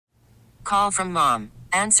Call from mom.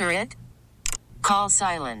 Answer it. Call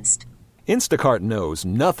silenced. Instacart knows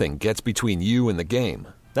nothing gets between you and the game.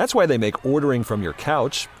 That's why they make ordering from your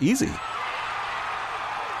couch easy.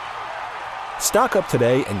 Stock up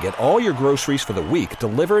today and get all your groceries for the week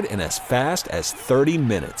delivered in as fast as 30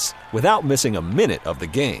 minutes without missing a minute of the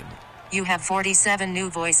game. You have 47 new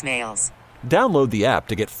voicemails. Download the app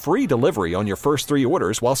to get free delivery on your first 3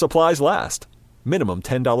 orders while supplies last. Minimum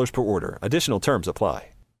 $10 per order. Additional terms apply.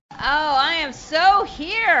 Oh, I am so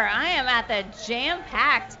here. I am at the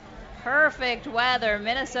jam-packed, perfect weather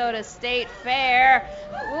Minnesota State Fair.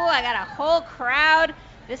 Ooh, I got a whole crowd.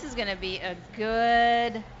 This is going to be a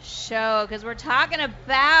good show because we're talking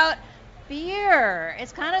about beer.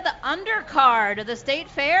 It's kind of the undercard of the State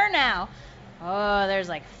Fair now. Oh, there's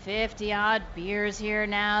like 50-odd beers here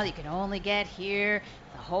now that you can only get here.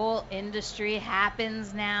 The whole industry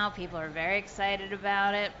happens now. People are very excited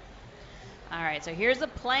about it. All right, so here's the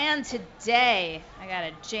plan today. I got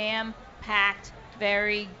a jam-packed,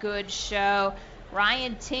 very good show.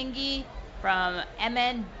 Ryan Tuenge from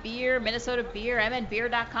MN Beer, Minnesota Beer,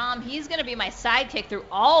 mnbeer.com. He's going to be my sidekick through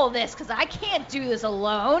all of this because I can't do this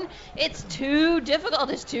alone. It's too difficult.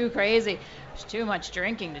 It's too crazy. There's too much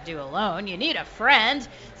drinking to do alone. You need a friend.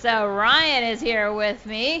 So Ryan is here with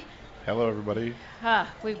me. Hello, everybody.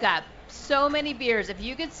 We've got so many beers. If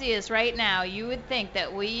you could see us right now, you would think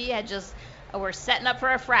that we had just... we're setting up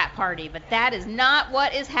for a frat party, but that is not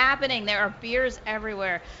what is happening. There are beers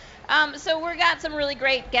everywhere. So we've got some really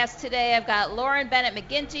great guests today. I've got Lauren Bennett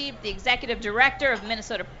McGinty, the executive director of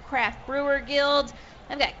Minnesota Craft Brewer Guild.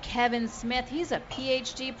 I've got Kevin Smith. He's a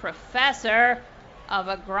PhD professor of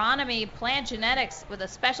agronomy, plant genetics with a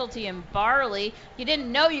specialty in barley. You didn't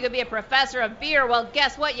know you could be a professor of beer. Well,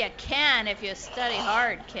 guess what? You can if you study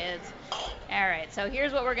hard, kids. All right, so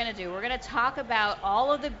here's what we're going to do. We're going to talk about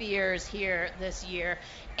all of the beers here this year,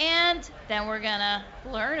 and then we're going to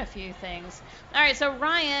learn a few things. All right, so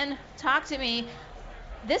Ryan, talk to me.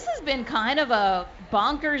 This has been kind of a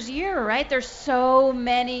bonkers year, right? There's so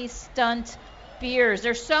many stunt beers.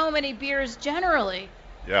 There's so many beers generally.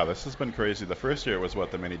 Yeah, this has been crazy. The first year was,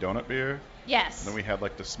 the mini donut beer? Yes. And then we had,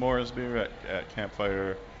 the s'mores beer at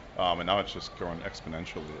Campfire, and now it's just growing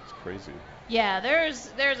exponentially. It's crazy. Yeah,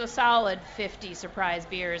 there's a solid 50 surprise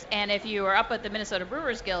beers, and if you were up at the Minnesota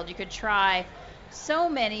Brewers Guild, you could try so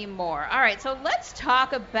many more. All right, so let's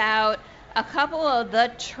talk about a couple of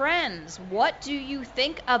the trends. What do you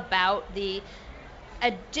think about the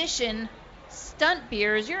addition stunt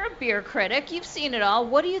beers? You're a beer critic. You've seen it all.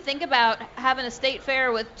 What do you think about having a state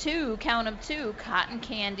fair with two cotton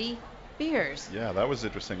candy beers? Yeah, that was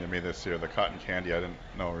interesting to me this year. The cotton candy, I didn't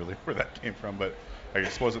know really where that came from, but I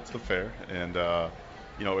suppose it's the fair. And,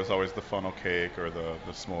 it was always the funnel cake or the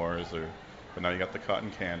s'mores. But now you got the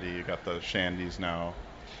cotton candy. You got the shandies now.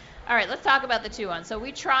 All right, let's talk about the two ones. So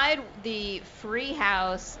we tried the Free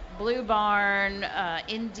House Blue Barn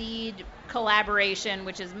Indeed collaboration,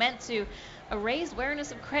 which is meant to raise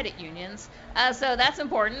awareness of credit unions. So that's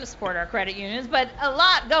important to support our credit unions. But a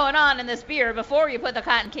lot going on in this beer before you put the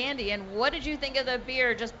cotton candy in. What did you think of the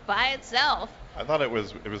beer just by itself? I thought it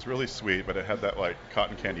was really sweet, but it had that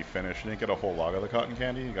cotton candy finish. You didn't get a whole lot of the cotton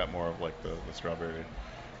candy. You got more of the strawberry.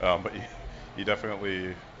 But you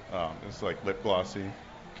definitely it's lip glossy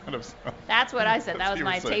kind of stuff. That's what I said. That was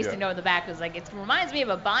my tasting note in the back. It was it reminds me of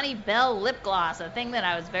a Bonnie Bell lip gloss, a thing that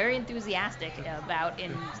I was very enthusiastic about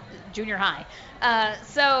in junior high.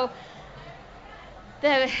 So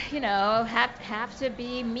the have to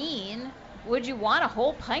be mean. Would you want a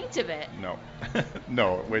whole pint of it? No,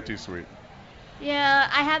 no, way too sweet. Yeah,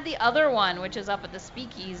 I had the other one, which is up at the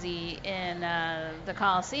Speakeasy in the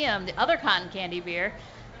Coliseum, the other cotton candy beer.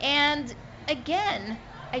 And again,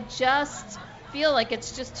 I just feel like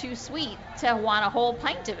it's just too sweet to want a whole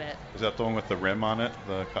pint of it. Is that the one with the rim on it,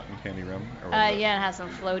 the cotton candy rim? Yeah, it has some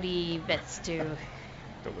floaty bits too.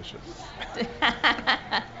 Delicious.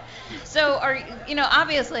 So,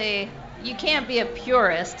 obviously, you can't be a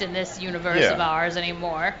purist in this universe of ours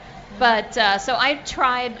anymore. But so I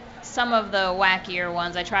tried some of the wackier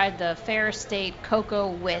ones. I tried the Fair State Cocoa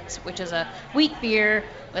Wit, which is a wheat beer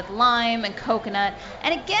with lime and coconut.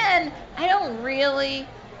 And again, I don't really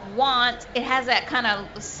want, it has that kind of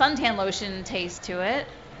suntan lotion taste to it.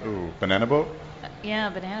 Ooh, banana boat? Yeah,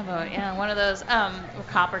 banana boat. Yeah, one of those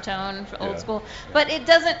copper tone, old school. But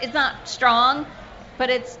it's not strong,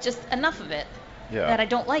 but it's just enough of it that I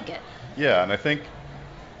don't like it. Yeah, and I think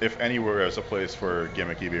if anywhere is a place for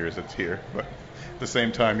gimmicky beers, it's here. But at the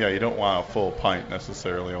same time, you don't want a full pint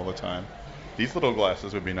necessarily all the time. These little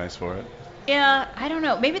glasses would be nice for it. Yeah, I don't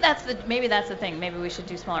know. Maybe that's the thing. Maybe we should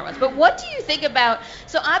do smaller ones. But what do you think about?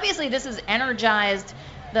 So obviously, this has energized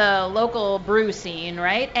the local brew scene,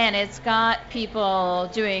 right? And it's got people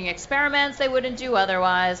doing experiments they wouldn't do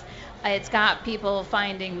otherwise. It's got people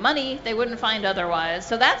finding money they wouldn't find otherwise.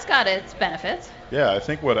 So that's got its benefits. Yeah, I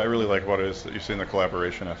think what I really like about it is that you've seen the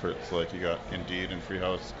collaboration efforts. Like you got Indeed and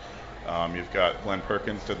Freehouse. You've got Glenn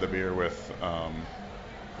Perkins did the beer with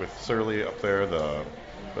Surly up there. That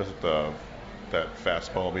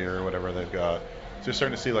fastball beer or whatever they've got. So you're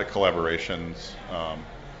starting to see like collaborations. I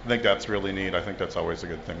think that's really neat. I think that's always a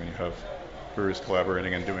good thing when you have brewers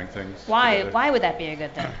collaborating and doing things. Why? together. Why would that be a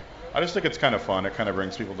good thing? I just think it's kind of fun. It kind of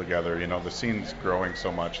brings people together. You know, the scene's growing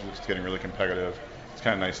so much. It's getting really competitive. It's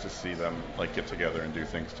kind of nice to see them like get together and do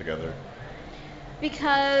things together.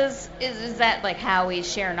 Because is that like how we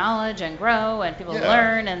share knowledge and grow and people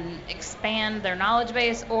learn and expand their knowledge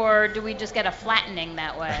base, or do we just get a flattening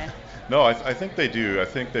that way? No, I think they do. I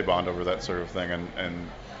think they bond over that sort of thing. And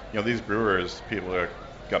you know, these brewers, people are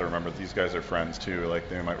got to remember these guys are friends too. Like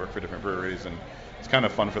they might work for different breweries, and it's kind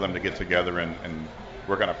of fun for them to get together and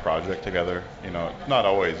work on a project together. You know, not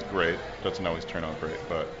always great. Doesn't always turn out great,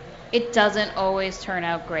 but it doesn't always turn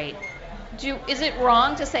out great. Is it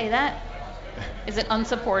wrong to say that? Is it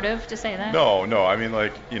unsupportive to say that? No. I mean,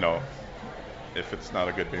 like, you know, if it's not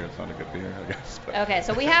a good beer, it's not a good beer, I guess. But. Okay,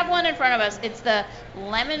 so we have one in front of us. It's the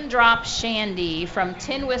Lemon Drop Shandy from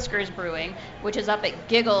Tin Whiskers Brewing, which is up at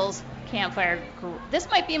Giggles Campfire. This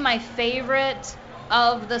might be my favorite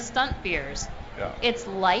of the stunt beers. Yeah. It's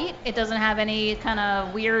light. It doesn't have any kind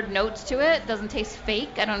of weird notes to it. It doesn't taste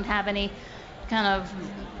fake. I don't have any kind of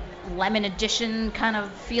lemon addition kind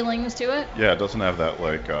of feelings to it. Yeah, it doesn't have that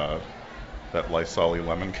like that Lysol-y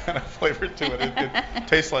lemon kind of flavor to it. It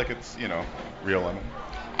tastes like it's, you know, real lemon.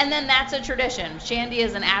 And then that's a tradition. Shandy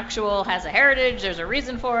is has a heritage. There's a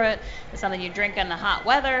reason for it. It's something you drink in the hot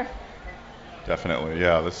weather. Definitely,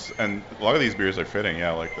 yeah. And a lot of these beers are fitting.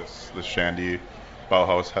 Yeah, like this Shandy.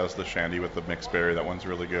 Bauhaus has the Shandy with the mixed berry. That one's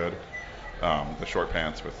really good. The short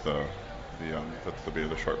pants with that's the beer.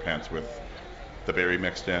 The short pants with the berry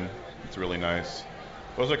mixed in. It's really nice.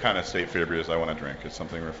 Those are kind of state fair beers I want to drink. It's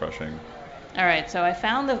something refreshing. All right, so I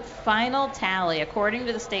found the final tally. According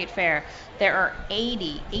to the state fair, there are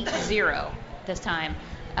 80 this time,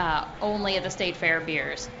 only at the state fair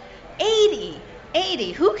beers. 80.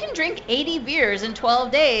 Who can drink 80 beers in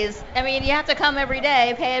 12 days? I mean, you have to come every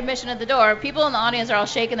day, pay admission at the door. People in the audience are all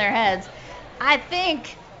shaking their heads. I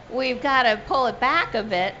think we've got to pull it back a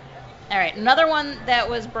bit. All right, another one that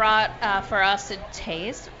was brought for us to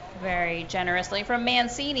taste very generously from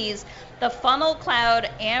Mancini's, the Funnel Cloud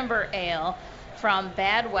Amber Ale from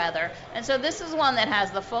Bad Weather. And so this is one that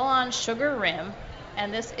has the full-on sugar rim,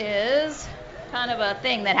 and this is kind of a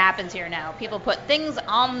thing that happens here now. People put things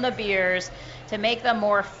on the beers to make them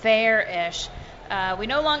more fair-ish. We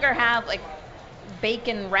no longer have like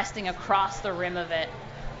bacon resting across the rim of it.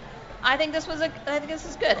 I think this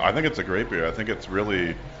is good. I think it's a great beer. I think it's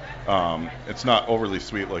really, it's not overly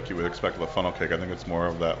sweet like you would expect with a funnel cake. I think it's more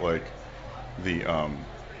of that like the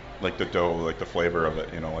dough, like the flavor of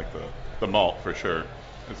it, you know, like the malt for sure.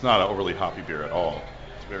 It's not an overly hoppy beer at all.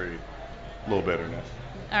 It's very low bitterness.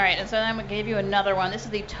 All right, and so then I'm going to give you another one. This is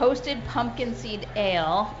the Toasted Pumpkin Seed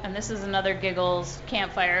Ale, and this is another Giggles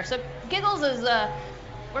Campfire. So Giggles is,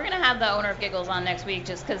 we're going to have the owner of Giggles on next week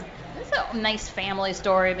just because this is a nice family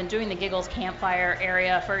story. I've been doing the Giggles Campfire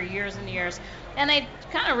area for years and years, and I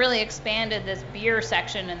kind of really expanded this beer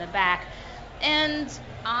section in the back. And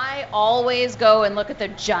I always go and look at the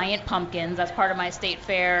giant pumpkins. That's part of my state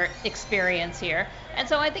fair experience here. And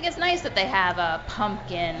so I think it's nice that they have a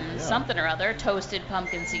pumpkin something or other, toasted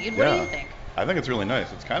pumpkin seed. What do you think? I think it's really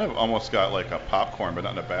nice. It's kind of almost got like a popcorn, but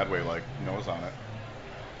not in a bad way, like nose on it.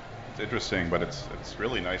 It's interesting, but it's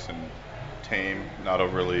really nice and tame, not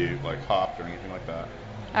overly like hopped or anything like that.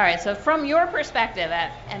 All right, so from your perspective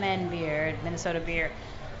at MN Beer, Minnesota Beer,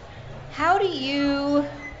 how do you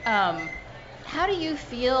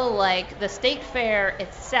feel like the state fair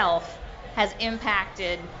itself has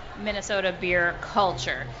impacted Minnesota beer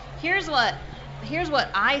culture? Here's what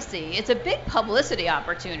I see. It's a big publicity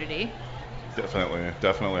opportunity.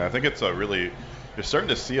 Definitely. I think it's you're starting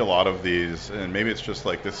to see a lot of these, and maybe it's just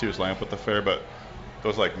like this year's lineup at the fair, but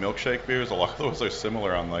those like milkshake beers, a lot of those are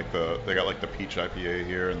similar on like they got like the peach IPA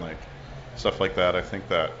here and like stuff like that. I think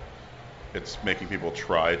that it's making people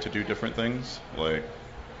try to do different things, like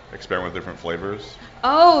experiment with different flavors.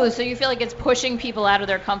 Oh, so you feel like it's pushing people out of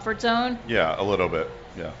their comfort zone? Yeah, a little bit.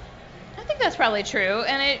 Yeah. I think that's probably true,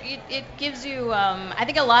 and it gives you. I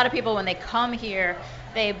think a lot of people when they come here,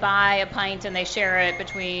 they buy a pint and they share it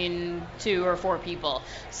between 2 or 4 people.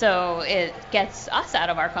 So it gets us out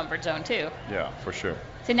of our comfort zone too. Yeah, for sure.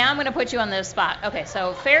 So now I'm going to put you on this spot. Okay,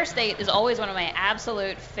 so Fair State is always one of my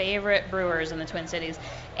absolute favorite brewers in the Twin Cities,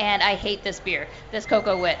 and I hate this beer, this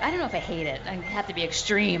Cocoa Wit. I don't know if I hate it. I have to be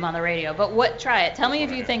extreme on the radio, but try it. Tell me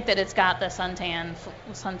if you think that it's got the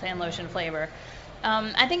suntan lotion flavor.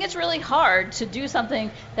 I think it's really hard to do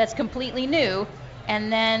something that's completely new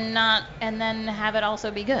and then have it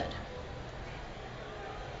also be good.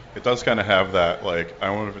 It does kind of have that, like,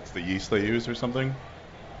 I wonder if it's the yeast they use or something.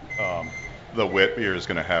 The wit beer is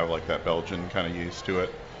going to have like that Belgian kind of yeast to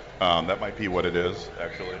it. That might be what it is,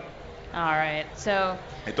 actually. All right, so.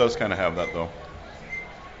 It does kind of have that, though.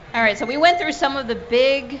 All right, so we went through some of the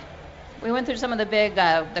big,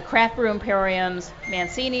 the Craft Brew Emporiums.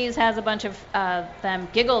 Mancini's has a bunch of them.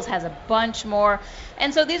 Giggles has a bunch more.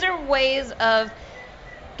 And so these are ways of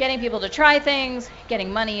getting people to try things,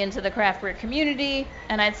 getting money into the craft beer community.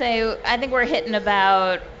 And I think we're hitting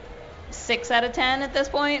about 6 out of 10 at this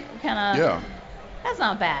point. Yeah. That's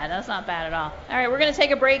not bad. That's not bad at all. All right, we're going to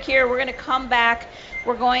take a break here. We're going to come back.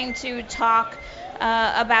 We're going to talk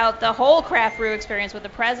about the whole craft brew experience with the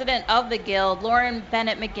president of the guild, Lauren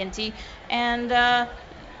Bennett McGinty. And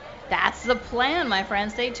that's the plan, my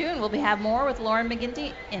friends. Stay tuned. We'll have more with Lauren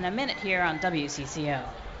McGinty in a minute here on WCCO.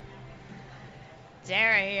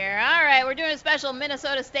 Dara here. All right, we're doing a special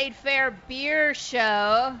Minnesota State Fair beer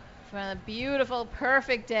show for a beautiful,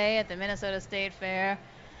 perfect day at the Minnesota State Fair.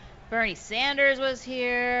 Bernie Sanders was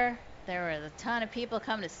here. There was a ton of people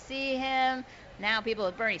coming to see him. Now people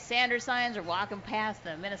with Bernie Sanders signs are walking past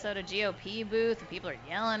the Minnesota GOP booth, and people are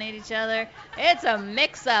yelling at each other. It's a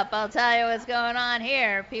mix-up, I'll tell you what's going on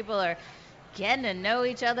here. People are getting to know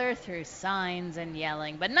each other through signs and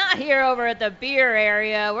yelling, but not here over at the beer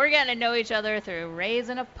area. We're getting to know each other through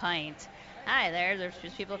raising a pint. Hi there, there's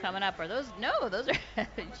just people coming up. Are those? No, those are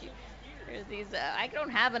there's these, I don't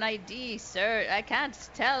have an ID, sir. I can't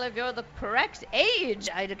tell if you're the correct age.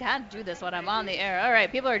 I can't do this when I'm on the air. All right,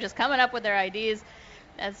 people are just coming up with their IDs.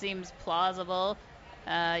 That seems plausible.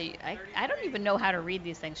 I don't even know how to read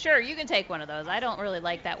these things. Sure, you can take one of those. I don't really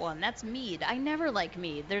like that one. That's mead. I never like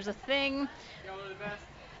mead. There's a thing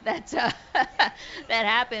that that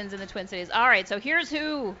happens in the Twin Cities. All right, so here's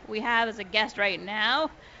who we have as a guest right now.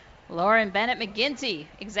 Lauren Bennett McGinty,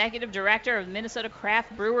 Executive Director of Minnesota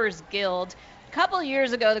Craft Brewers Guild. A couple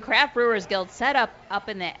years ago, the Craft Brewers Guild set up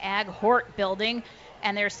in the Ag Hort building,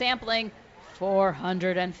 and they're sampling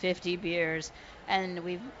 450 beers. And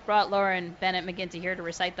we've brought Lauren Bennett McGinty here to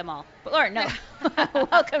recite them all. But Lauren, no.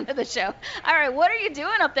 Welcome to the show. All right, what are you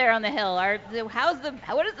doing up there on the hill?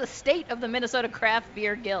 What is the state of the Minnesota Craft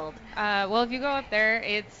Beer Guild? Well, if you go up there,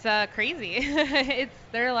 it's crazy.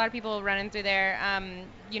 There are a lot of people running through there.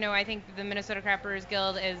 I think the Minnesota Craft Brewers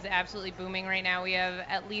Guild is absolutely booming right now. We have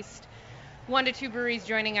at least 1 to 2 breweries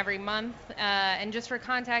joining every month. And just for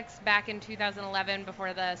context, back in 2011,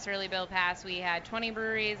 before the Surly bill passed, we had 20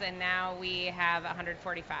 breweries, and now we have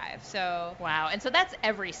 145. So wow. And so that's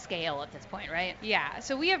every scale at this point, right? Yeah.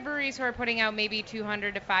 So we have breweries who are putting out maybe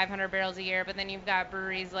 200 to 500 barrels a year, but then you've got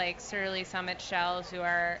breweries like Surly, Summit, Shells, who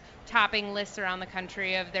are topping lists around the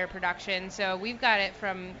country of their production. So we've got it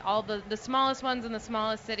from all the smallest ones in the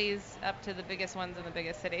smallest cities up to the biggest ones in the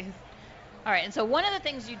biggest cities. All right, and so one of the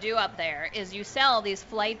things you do up there is you sell these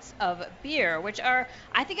flights of beer, which are,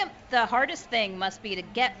 I think the hardest thing must be to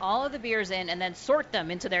get all of the beers in and then sort them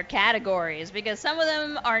into their categories, because some of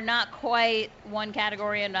them are not quite one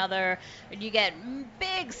category or another. You get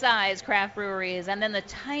big size craft breweries and then the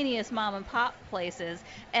tiniest mom and pop places,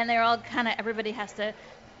 and they're all everybody has to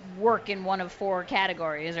work in one of 4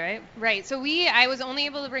 categories, right? Right. So I was only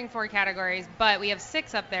able to bring 4 categories, but we have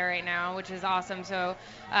 6 up there right now, which is awesome. So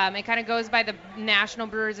it kind of goes by the National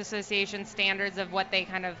Brewers Association standards of what they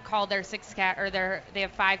kind of call their 6 they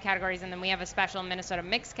have 5 categories, and then we have a special Minnesota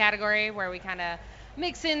mix category where we kind of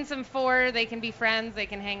mix in some 4. They can be friends, they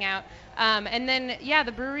can hang out, and then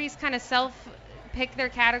the breweries kind of pick their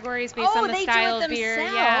categories based on the style of beer.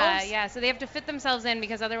 Yeah. So they have to fit themselves in,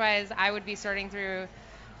 because otherwise I would be sorting through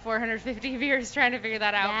 450 beers trying to figure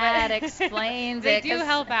that out. That explains they it. They do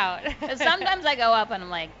help out. Sometimes I go up and I'm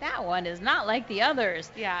like, that one is not like the others.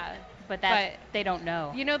 Yeah. But they don't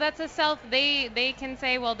know. That's they can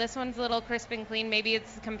say, well, this one's a little crisp and clean. Maybe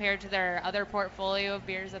it's compared to their other portfolio of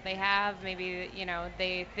beers that they have. Maybe,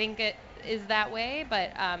 they think it is that way.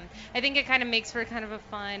 But I think it kind of makes for kind of a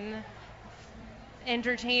fun,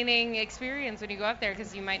 entertaining experience when you go up there,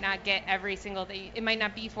 because you might not get every single thing. It might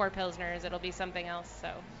not be 4 Pilsners. It'll be something else.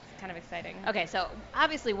 So kind of exciting. Okay, so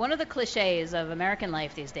obviously one of the cliches of American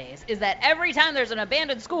life these days is that every time there's an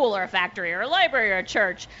abandoned school or a factory or a library or a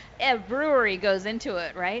church, a brewery goes into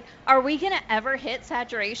it, right? Are we going to ever hit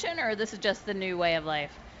saturation, or this is just the new way of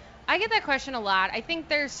life? I get that question a lot. I think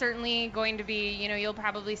there's certainly going to be, you'll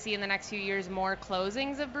probably see in the next few years more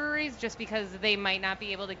closings of breweries just because they might not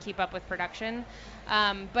be able to keep up with production.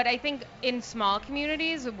 But I think in small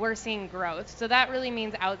communities, we're seeing growth. So that really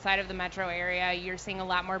means outside of the metro area, you're seeing a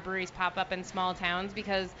lot more breweries pop up in small towns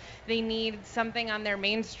because they need something on their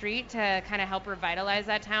main street to kind of help revitalize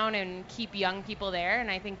that town and keep young people there. And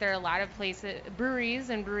I think there are a lot of breweries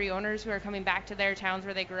and brewery owners who are coming back to their towns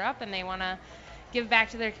where they grew up, and they want to give back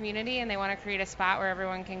to their community, and they want to create a spot where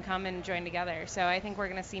everyone can come and join together. So I think we're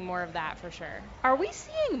going to see more of that for sure. Are we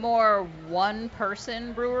seeing more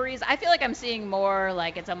one-person breweries? I feel like I'm seeing more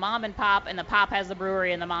like it's a mom and pop, and the pop has the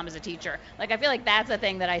brewery and the mom is a teacher. Like, I feel like that's a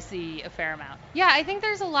thing that I see a fair amount. Yeah, I think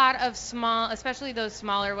there's a lot of small, especially those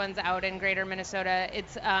smaller ones out in greater Minnesota.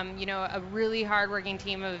 It's, a really hardworking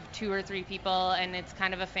team of 2 or 3 people, and it's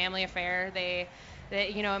kind of a family affair.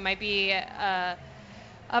 It might be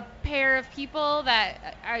a pair of people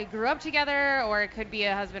that I grew up together, or it could be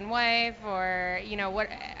a husband-wife, or what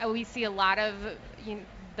we see a lot of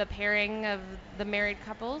the pairing of the married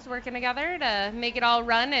couples working together to make it all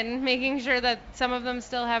run, and making sure that some of them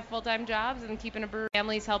still have full-time jobs and keeping a brewery.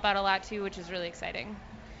 Families help out a lot too, which is really exciting.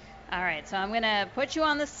 All right, so I'm going to put you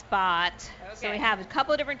on the spot. Okay. So we have a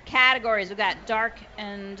couple of different categories. We've got dark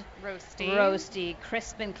and Roasty,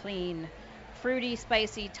 crisp and clean, fruity,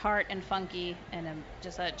 spicy, tart, and funky, and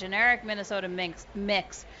just a generic Minnesota mix.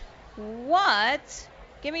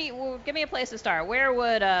 Give me a place to start. Where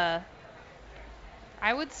would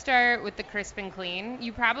I would start with the crisp and clean.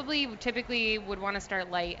 You probably typically would want to start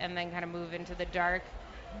light and then kind of move into the dark.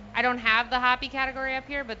 I don't have the hoppy category up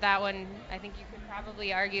here, but that one, I think you could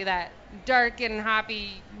probably argue that dark and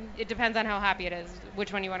hoppy, it depends on how hoppy it is,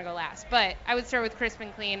 which one you want to go last. But I would start with crisp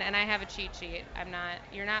and clean, and I have a cheat sheet.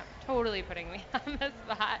 You're not totally putting me on the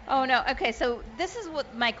spot. Oh, no. Okay, so this is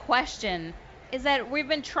what my question is, that we've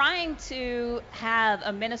been trying to have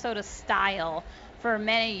a Minnesota style for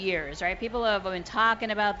many years, right? People have been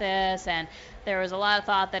talking about this, and there was a lot of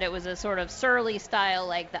thought that it was a sort of surly style,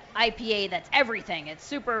 like the IPA that's everything. It's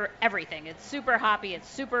super everything. It's super hoppy. It's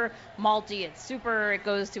super malty. It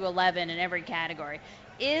goes to 11 in every category.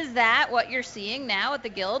 Is that what you're seeing now at the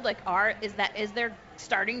Guild? Like, is there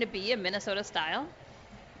starting to be a Minnesota style?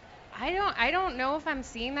 I don't know if I'm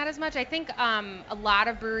seeing that as much. I think a lot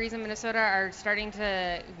of breweries in Minnesota are starting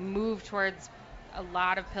to move towards a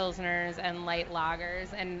lot of pilsners and light lagers,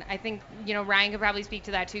 and I think Ryan could probably speak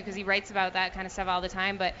to that too, because he writes about that kind of stuff all the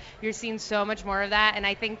time. But you're seeing so much more of that, and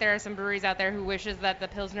I think there are some breweries out there who wishes that the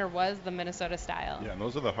pilsner was the Minnesota style. Yeah, and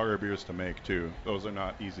those are the harder beers to make too. Those are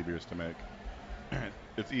not easy beers to make.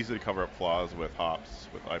 It's easy to cover up flaws with hops,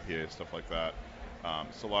 with IPA, stuff like that.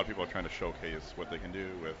 So a lot of people are trying to showcase what they can do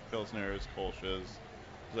with pilsners, kolsches.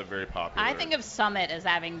 Those are very popular. I think of Summit as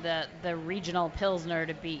having the regional pilsner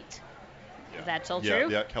to beat. Yeah. Is that still true?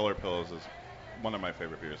 Yeah, Keller Pils is one of my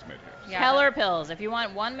favorite beers made here. Yeah. Keller Pils. If you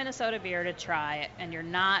want one Minnesota beer to try and you're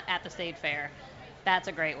not at the State Fair, that's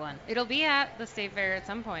a great one. It'll be at the State Fair at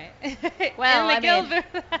some point. Well, I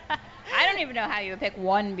don't even know how you would pick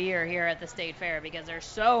one beer here at the State Fair, because there's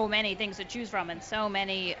so many things to choose from, and so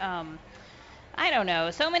many,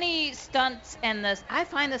 so many stunts. And I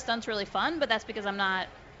find the stunts really fun, but that's because I'm not,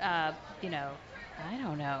 I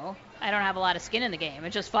don't know. I don't have a lot of skin in the game.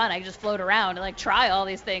 It's just fun. I just float around and try all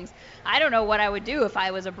these things. I don't know what I would do if I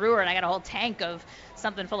was a brewer and I got a whole tank of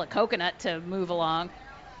something full of coconut to move along.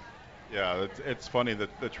 Yeah, it's funny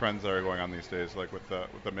that the trends that are going on these days, like with the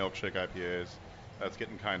milkshake IPAs, that's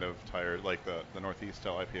getting kind of tired, like the Northeast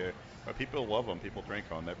style IPA. But people love them. People drink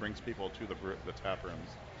them. That brings people to the tap rooms.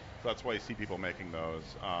 So that's why you see people making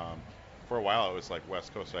those. For a while, it was like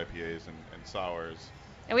West Coast IPAs and sours.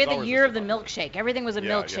 And we had the year of the milkshake. Everything was a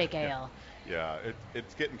milkshake ale. Yeah,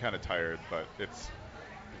 it's getting kind of tired, but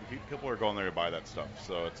people are going there to buy that stuff.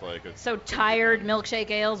 So it's like tired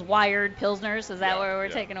milkshake ales, wired pilsners. Is that what we're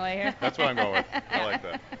taking away here? That's what I'm going with. I like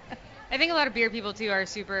that. I think a lot of beer people too are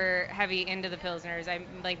super heavy into the pilsners.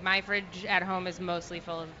 My fridge at home is mostly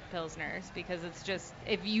full of pilsners, because it's just,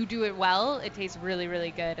 if you do it well, it tastes really,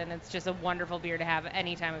 really good, and it's just a wonderful beer to have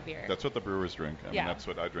any time of year. That's what the brewers drink. I mean, that's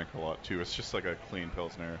what I drink a lot too. It's just like a clean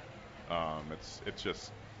pilsner. It's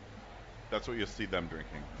just, that's what you see them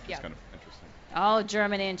drinking. It's kind of interesting. Oh,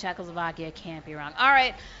 Germany and Czechoslovakia can't be wrong. All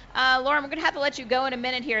right, Lauren, we're going to have to let you go in a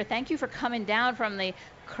minute here. Thank you for coming down from the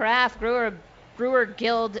Craft Brewers Brewer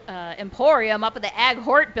Guild Emporium up at the Ag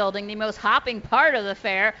Hort building, the most hopping part of the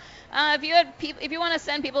fair. If you want to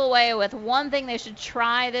send people away with one thing they should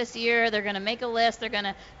try this year, they're going to make a list. They're going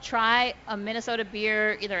to try a Minnesota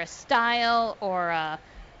beer, either a style or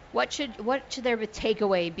what should their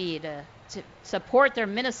takeaway be to support their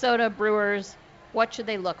Minnesota brewers? What should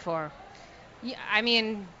they look for? Yeah, I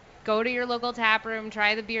mean, go to your local tap room,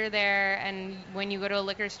 try the beer there, and when you go to a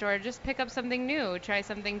liquor store, just pick up something new, try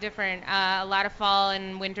something different. A lot of fall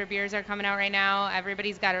and winter beers are coming out right now.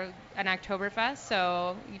 Everybody's got an Oktoberfest,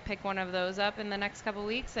 so you pick one of those up in the next couple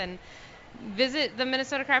weeks and visit the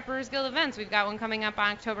Minnesota Craft Brewers Guild events. We've got one coming up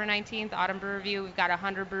on October 19th, Autumn Brew Review. We've got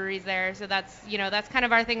 100 breweries there, so that's kind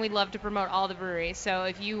of our thing. We love to promote all the breweries. So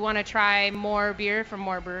if you want to try more beer from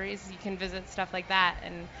more breweries, you can visit stuff like that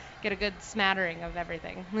and get a good smattering of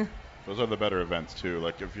everything. Those are the better events too.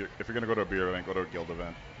 Like if you're going to go to a beer event, go to a guild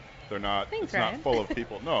event. They're not. Thanks, it's Ryan. not full of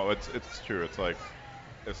people. No, it's true. It's like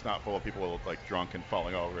it's not full of people like drunk and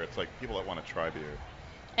falling over. It's like people that want to try beer.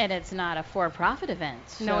 And it's not a for-profit event.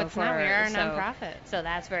 No, it's not. We are a nonprofit. So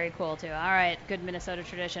that's very cool, too. All right, good Minnesota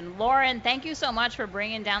tradition. Lauren, thank you so much for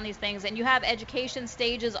bringing down these things. And you have education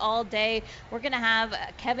stages all day. We're going to have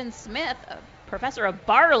Kevin Smith, a professor of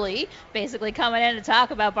barley, basically coming in to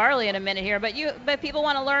talk about barley in a minute here. But people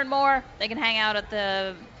want to learn more, they can hang out at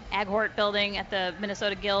the Ag Hort building at the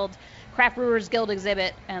Minnesota Guild, Craft Brewers Guild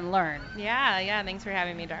exhibit and learn. Yeah. Thanks for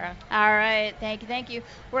having me, Dara. All right. Thank you.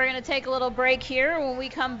 We're going to take a little break here. When we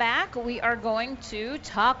come back, we are going to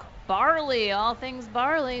talk barley, all things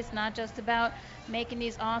barley. It's not just about making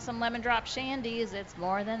these awesome lemon drop shandies. It's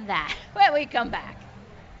more than that. When we come back.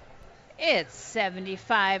 It's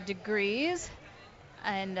 75 degrees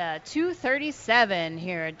and 2:37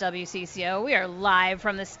 here at WCCO. We are live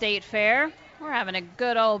from the State Fair. We're having a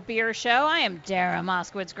good old beer show. I am Dara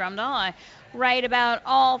Moskowitz-Grumdahl. I write about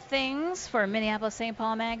all things for Minneapolis St.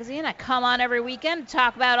 Paul Magazine. I come on every weekend to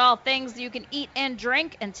talk about all things you can eat and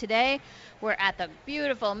drink. And today we're at the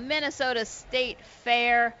beautiful Minnesota State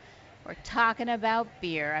Fair. We're talking about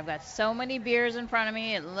beer. I've got so many beers in front of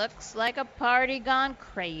me. It looks like a party gone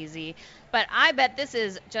crazy. But I bet this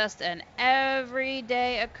is just an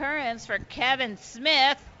everyday occurrence for Kevin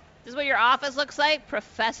Smith. This is what your office looks like,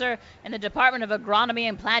 professor in the Department of Agronomy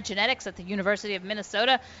and Plant Genetics at the University of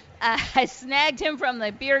Minnesota. I snagged him from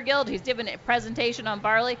the Beer Guild. He's giving a presentation on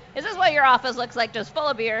barley. Is this what your office looks like, just full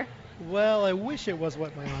of beer? Well, I wish it was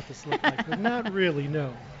what my office looked like, but not really,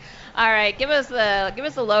 no. All right, give us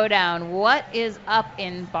the lowdown. What is up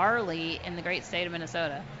in barley in the great state of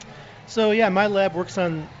Minnesota? So yeah, my lab works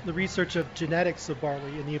on the research of genetics of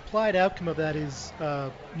barley, and the applied outcome of that is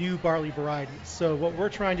new barley varieties. So what we're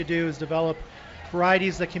trying to do is develop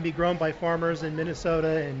varieties that can be grown by farmers in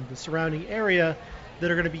Minnesota and the surrounding area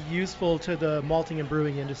that are going to be useful to the malting and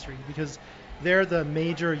brewing industry, because they're the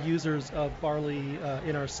major users of barley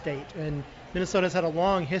in our state. And Minnesota's had a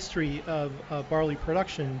long history of barley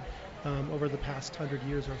production over the past 100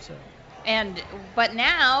 years or so. But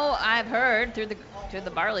now I've heard through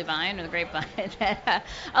the barley vine or the grapevine that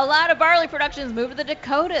a lot of barley production has moved to the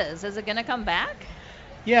Dakotas. Is it going to come back?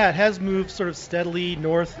 Yeah, it has moved sort of steadily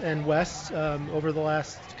north and west over the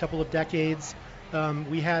last couple of decades.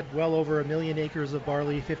 We had well over 1 million acres of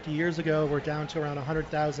barley 50 years ago. We're down to around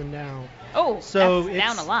 100,000 now. Oh, so that's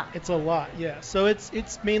down a lot. It's a lot, yeah. So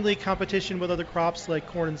it's mainly competition with other crops like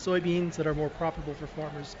corn and soybeans that are more profitable for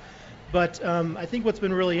farmers. But I think what's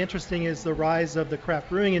been really interesting is the rise of the craft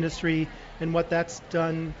brewing industry and what that's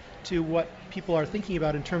done to what people are thinking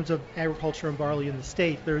about in terms of agriculture and barley in the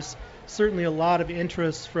state. There's certainly a lot of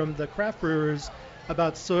interest from the craft brewers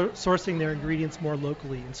about sourcing their ingredients more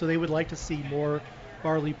locally. And so they would like to see more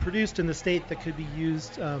barley produced in the state that could be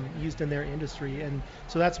used in their industry. And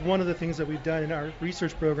so that's one of the things that we've done in our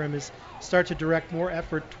research program is start to direct more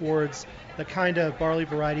effort towards the kind of barley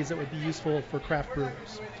varieties that would be useful for craft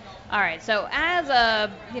brewers. All right, so as a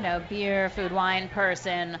beer, food, wine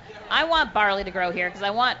person, I want barley to grow here because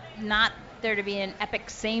I want not there to be an epic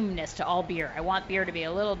sameness to all beer. I want beer to be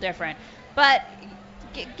a little different. But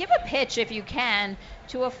give a pitch, if you can,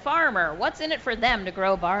 to a farmer. What's in it for them to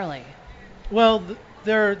grow barley? Well,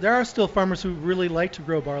 there are still farmers who really like to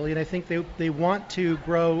grow barley, and I think they want to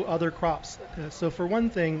grow other crops. So for one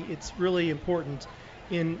thing, it's really important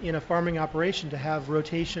in a farming operation to have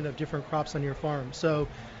rotation of different crops on your farm. So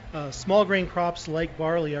small grain crops like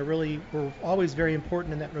barley were always very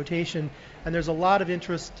important in that rotation, and there's a lot of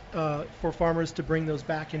interest for farmers to bring those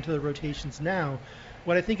back into the rotations now.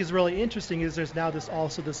 What I think is really interesting is there's now this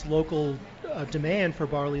local demand for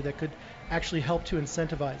barley that could actually help to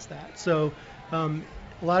incentivize that. So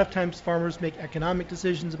a lot of times farmers make economic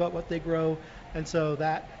decisions about what they grow, and so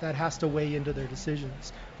that has to weigh into their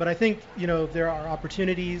decisions. But I think, there are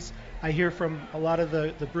opportunities. I hear from a lot of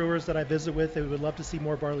the brewers that I visit with, they would love to see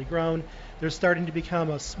more barley grown. There's starting to become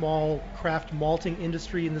a small craft malting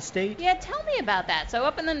industry in the state. Yeah, tell me about that. So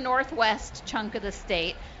up in the northwest chunk of the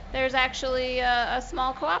state, there's actually a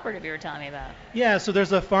small cooperative you were telling me about. Yeah, so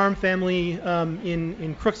there's a farm family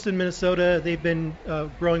in Crookston, Minnesota. They've been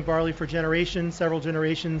growing barley for generations, several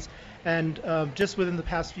generations, and just within the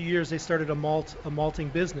past few years, they started a malting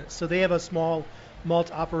business. So they have a small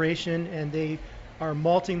malt operation, and they are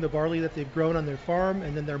malting the barley that they've grown on their farm,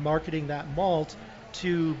 and then they're marketing that malt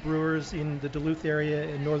to brewers in the Duluth area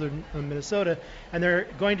in northern Minnesota, and they're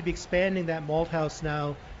going to be expanding that malt house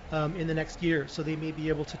now in the next year, so they may be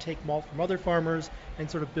able to take malt from other farmers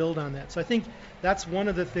and sort of build on that. So I think that's one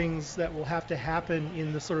of the things that will have to happen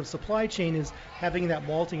in the sort of supply chain, is having that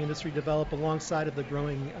malting industry develop alongside of the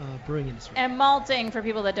growing brewing industry. And malting, for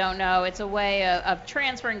people that don't know, it's a way of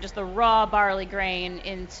transferring just the raw barley grain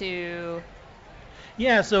into...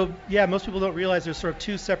 Yeah, most people don't realize there's sort of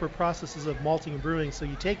two separate processes of malting and brewing. So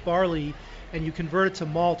you take barley and you convert it to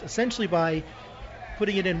malt essentially by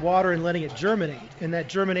putting it in water and letting it germinate. And that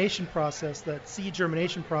germination process, that seed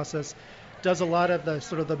germination process, does a lot of the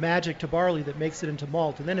sort of the magic to barley that makes it into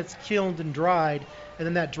malt. And then it's kilned and dried, and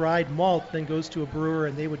then that dried malt then goes to a brewer,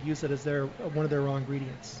 and they would use it as one of their raw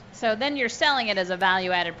ingredients. So then you're selling it as a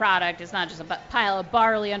value-added product. It's not just a pile of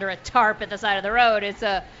barley under a tarp at the side of the road. It's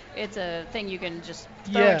a thing you can just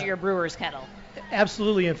throw into your brewer's kettle.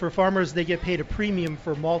 Absolutely, and for farmers, they get paid a premium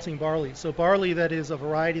for malting barley. So barley that is a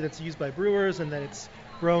variety that's used by brewers and that it's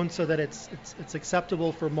grown so that it's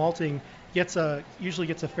acceptable for malting usually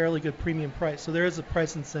gets a fairly good premium price. So there is a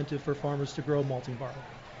price incentive for farmers to grow malting barley.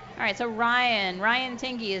 All right, so Ryan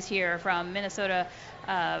Tuenge is here from Minnesota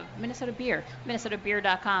Beer,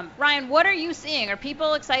 minnesotabeer.com. Ryan, what are you seeing? Are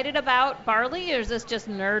people excited about barley, or is this just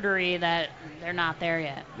nerdery that they're not there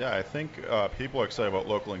yet? Yeah, I think people are excited about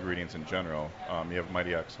local ingredients in general. You have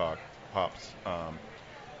Mighty Axe hops.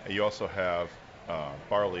 You also have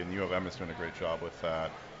barley, and you have Emma's doing a great job with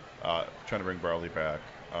that, trying to bring barley back.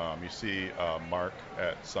 You see Mark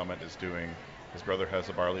at Summit is doing, his brother has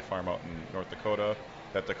a barley farm out in North Dakota.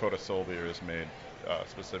 That Dakota Soul beer is made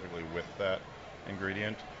specifically with that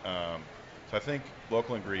ingredient. So I think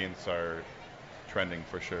local ingredients are trending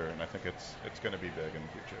for sure, and I think it's going to be big in the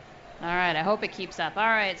future. All right, I hope it keeps up. All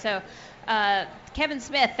right, so Kevin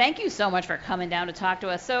Smith, thank you so much for coming down to talk to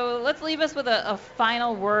us. So let's leave us with a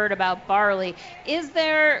final word about barley.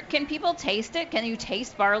 Can people taste it? Can you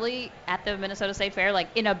taste barley at the Minnesota State Fair? Like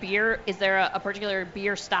in a beer, is there a particular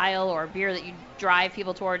beer style or beer that you drive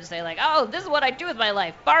people towards to say like, oh, this is what I do with my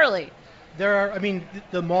life, barley? The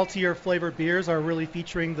maltier flavored beers are really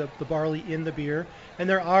featuring the barley in the beer. And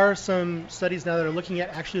there are some studies now that are looking at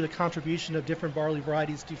actually the contribution of different barley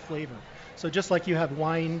varieties to flavor. So just like you have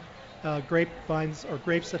wine, grapevines, or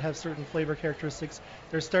grapes that have certain flavor characteristics,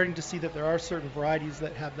 they're starting to see that there are certain varieties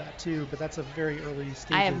that have that too, but that's a very early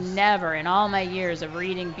stages. I have never, in all my years of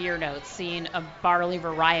reading beer notes, seen a barley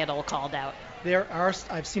varietal called out.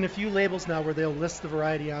 I've seen a few labels now where they'll list the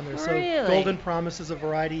variety on there. Really? So Golden Promise is a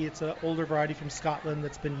variety. It's an older variety from Scotland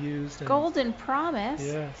that's been used. And Golden Promise?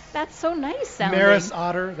 Yes. That's so nice sounding. Maris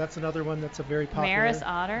Otter, that's another one that's a very popular. Maris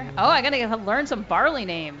Otter? Mm-hmm. Oh, I got to learn some barley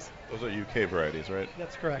names. Those are UK varieties, right?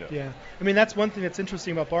 That's correct, yeah. That's one thing that's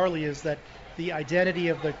interesting about barley is that the identity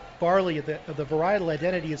of the barley, of the varietal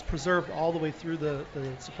identity, is preserved all the way through the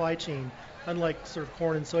supply chain, unlike sort of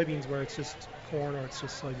corn and soybeans where it's just corn or it's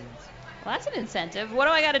just soybeans. Well, that's an incentive. What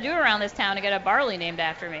do I got to do around this town to get a barley named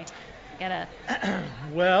after me?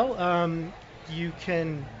 You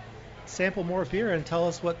can sample more beer and tell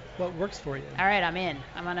us what works for you. All right, I'm in.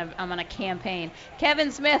 I'm on a campaign.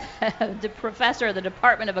 Kevin Smith, the professor of the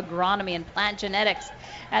Department of Agronomy and Plant Genetics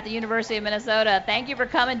at the University of Minnesota. Thank you for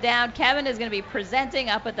coming down. Kevin is going to be presenting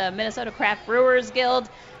up at the Minnesota Craft Brewers Guild.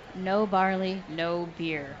 No barley, no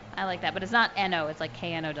beer. I like that, but it's not N-O, it's like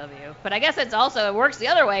K-N-O-W. But I guess it works the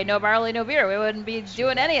other way, no barley, no beer. We wouldn't be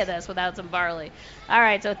doing any of this without some barley. All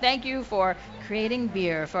right, so thank you for creating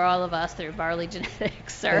beer for all of us through barley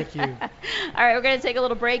genetics, sir. Thank you. All right, we're going to take a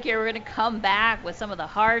little break here. We're going to come back with some of the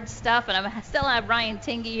hard stuff, and I'm still have Ryan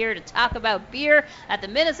Tuenge here to talk about beer at the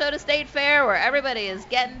Minnesota State Fair, where everybody is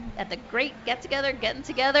getting at the great get-together, getting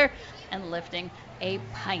together, and lifting a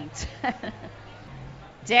pint.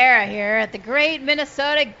 Dara here at the Great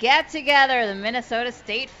Minnesota Get-Together, the Minnesota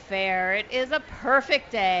State Fair. It is a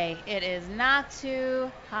perfect day. It is not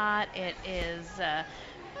too hot. It is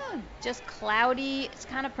Just cloudy. It's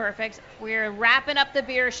kind of perfect. We're wrapping up the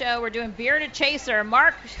beer show. We're doing Beer to Chaser.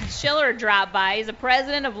 Mark Schiller dropped by. He's the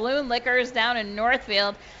president of Loon Liquors down in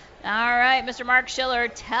Northfield. All right, Mr. Mark Schiller,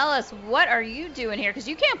 tell us, what are you doing here? Because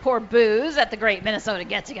you can't pour booze at the Great Minnesota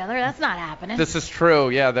Get-Together. That's not happening. This is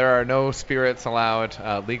true. Yeah, there are no spirits allowed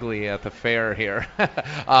legally at the fair here. So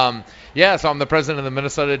I'm the president of the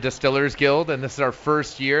Minnesota Distillers Guild, and this is our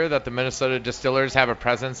first year that the Minnesota distillers have a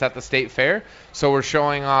presence at the state fair. So we're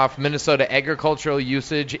showing off Minnesota agricultural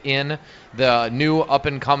usage in the new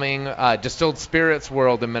up-and-coming distilled spirits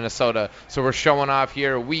world in Minnesota. So we're showing off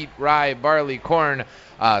here wheat, rye, barley, corn,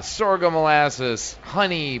 sorghum molasses,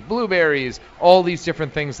 honey, blueberries, all these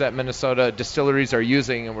different things that Minnesota distilleries are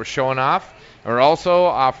using, and we're showing off. We're also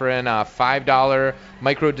offering $5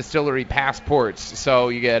 micro distillery passports, so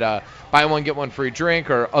you get buy one get one free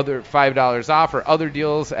drink, or other $5 off, or other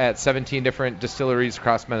deals at 17 different distilleries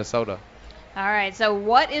across Minnesota. All right, so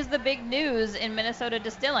what is the big news in Minnesota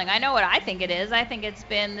distilling? I know what I think it is. I think it's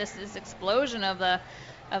been this explosion of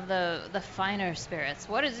the finer spirits.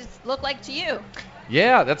 What does it look like to you?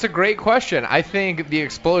 Yeah, that's a great question. I think the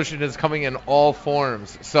explosion is coming in all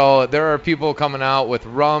forms. So there are people coming out with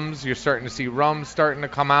rums. You're starting to see rums starting to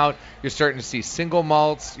come out. You're starting to see single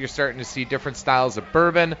malts. You're starting to see different styles of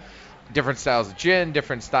bourbon, different styles of gin,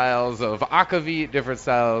 different styles of aquavit, different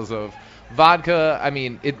styles of vodka. I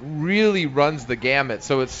mean, it really runs the gamut.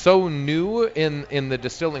 So it's so new in the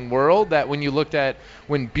distilling world that when you looked at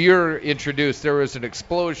when beer introduced, there was an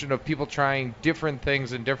explosion of people trying different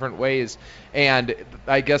things in different ways. And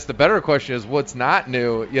I guess the better question is, what's not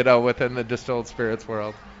new, within the distilled spirits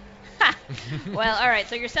world? Well, all right,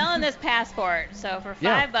 so you're selling this passport. So for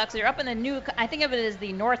 $5, you're up in the new, I think of it as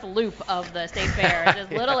the north loop of the state fair.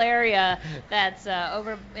 This little area that's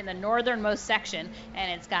over in the northernmost section,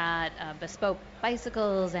 and it's got bespoke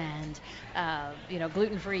bicycles and,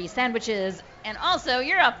 gluten-free sandwiches, and also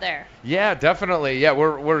you're up there. Yeah, definitely. Yeah,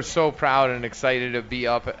 we're so proud and excited to be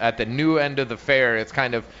up at the new end of the fair. It's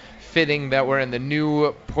kind of fitting that we're in the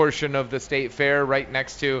new portion of the state fair right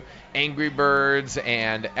next to Angry Birds,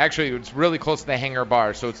 and actually it's really close to the Hangar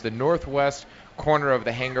Bar. So it's the northwest corner of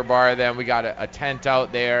the Hangar Bar. Then we got a tent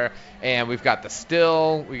out there, and we've got the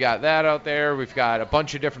still. We got that out there. We've got a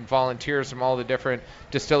bunch of different volunteers from all the different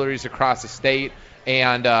distilleries across the state,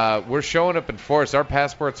 and we're showing up in force. Our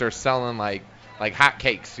passports are selling like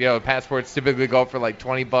hotcakes. Passports typically go for like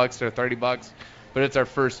 $20 or $30, but it's our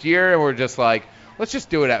first year, and we're just like, let's just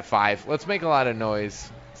do it at $5. Let's make a lot of noise.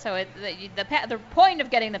 So the point of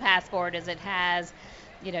getting the passport is it has,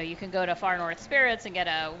 you can go to Far North Spirits and get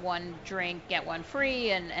a one drink, get one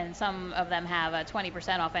free, and some of them have a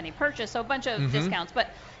 20% off any purchase, so a bunch of discounts. But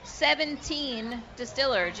 17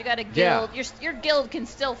 distillers, you got a guild. Yeah. Your guild can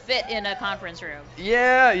still fit in a conference room.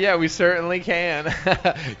 Yeah, we certainly can.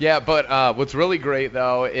 Yeah, but what's really great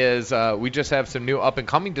though is we just have some new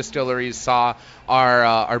up-and-coming distilleries saw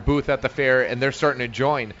our booth at the fair, and they're starting to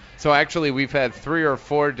join. So actually, we've had 3 or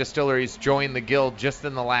 4 distilleries join the guild just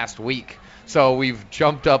in the last week. So we've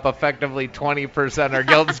jumped up effectively 20%. Our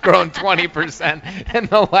guild's grown 20% in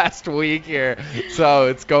the last week here. So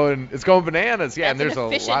it's going bananas. Yeah, That's and there's an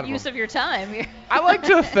efficient a lot of use of your time. I like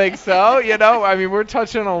to think so. We're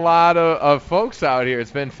touching a lot of folks out here.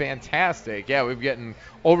 It's been fantastic. Yeah, we've gotten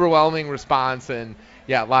overwhelming response, and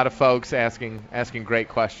a lot of folks asking great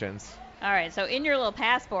questions. All right, so in your little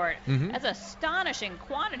passport, that's an astonishing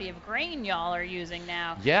quantity of grain y'all are using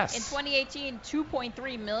now. Yes. In 2018,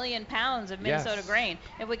 2.3 million pounds of Minnesota grain.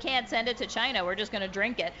 If we can't send it to China, we're just going to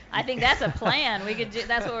drink it. I think that's a plan.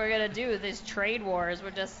 That's what we're going to do. These trade wars,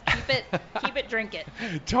 we're just keep it, drink it.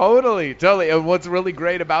 Totally. And what's really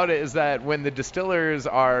great about it is that when the distillers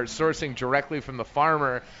are sourcing directly from the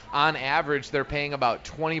farmer, on average, they're paying about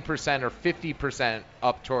 20% or 50%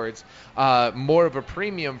 up towards more of a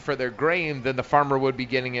premium for their grain than the farmer would be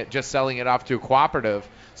getting it just selling it off to a cooperative.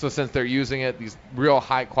 So since they're using it, these real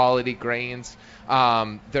high quality grains,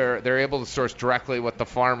 they're able to source directly with the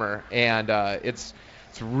farmer, and it's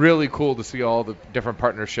really cool to see all the different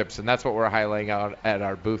partnerships, and that's what we're highlighting out at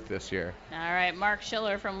our booth this year. All right, Mark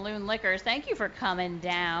Schiller from Loon Liquors, thank you for coming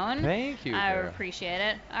down. Thank you, I Dara. appreciate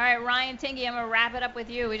it. All right, Ryan Tuenge, I'm going to wrap it up with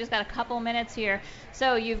you. We just got a couple minutes here.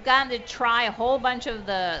 So you've gotten to try a whole bunch of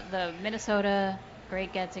the Minnesota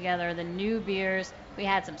Great Get Together, the new beers. We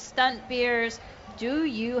had some stunt beers.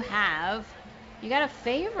 You got a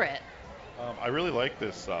favorite? I really like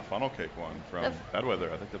this funnel cake one from Bad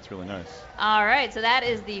Weather. I think that's really nice. All right, so that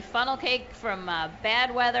is the funnel cake from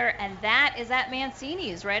Bad Weather, and that is at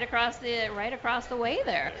Mancini's right across the way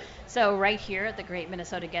there. So right here at the Great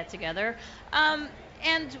Minnesota Get Together.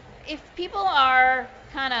 And if people are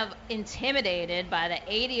kind of intimidated by the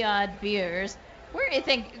 80 odd beers, where do you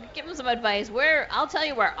think? Give them some advice. I'll tell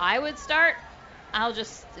you where I would start. I'll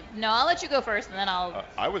let you go first, and then I'll.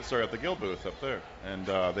 I would start at the Guild booth up there, and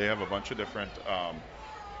they have a bunch of different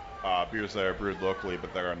beers that are brewed locally,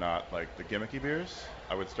 but that are not like the gimmicky beers.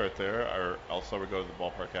 I would start there, or else I would go to the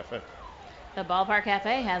Ballpark Cafe. The Ballpark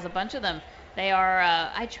Cafe has a bunch of them. They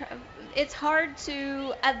are. It's hard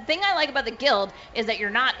to. A thing I like about the Guild is that you're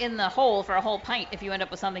not in the hole for a whole pint if you end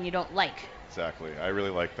up with something you don't like. Exactly. I really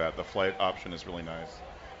like that. The flight option is really nice.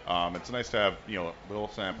 It's nice to have little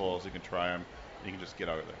samples. You can try them. You can just get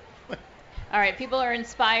out of there. All right, people are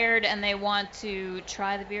inspired and they want to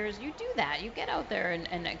try the beers. You do that. You get out there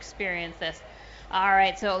and experience this. All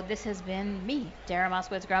right, so this has been me, Dara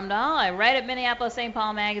Moskowitz-Grumdahl. I write at Minneapolis St.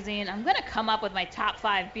 Paul Magazine. I'm going to come up with my top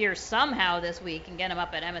 5 beers somehow this week and get them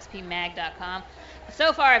up at mspmag.com.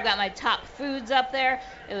 So far, I've got my top foods up there.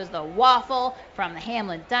 It was the waffle from the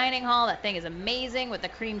Hamlin Dining Hall. That thing is amazing with the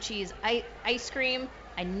cream cheese ice cream.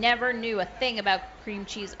 I never knew a thing about cream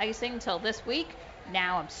cheese icing till this week.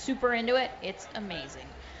 Now I'm super into it. It's amazing.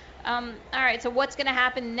 All right, so what's going to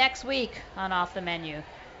happen next week on Off the Menu?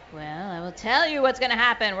 Well, I will tell you what's going to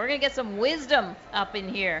happen. We're going to get some wisdom up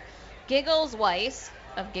in here. Giggles Weiss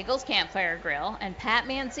of Giggles Campfire Grill and Pat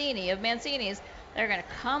Mancini of Mancini's, they're going to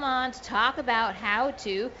come on to talk about how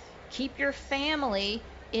to keep your family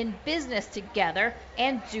in business together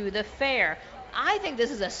and do the fair. I think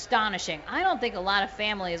this is astonishing. I don't think a lot of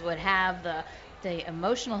families would have the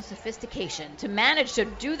emotional sophistication to manage to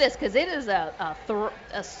do this, because it is a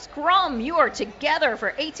scrum. You are together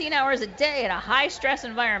for 18 hours a day in a high-stress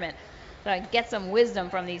environment. So I get some wisdom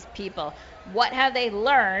from these people. What have they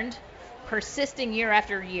learned persisting year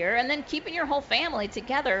after year and then keeping your whole family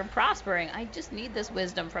together and prospering? I just need this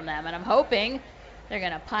wisdom from them, and I'm hoping they're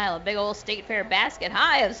going to pile a big old State Fair basket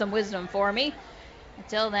high of some wisdom for me.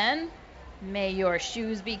 Until then, may your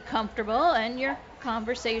shoes be comfortable and your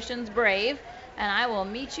conversations brave, and I will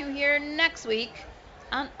meet you here next week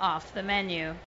on Off the Menu.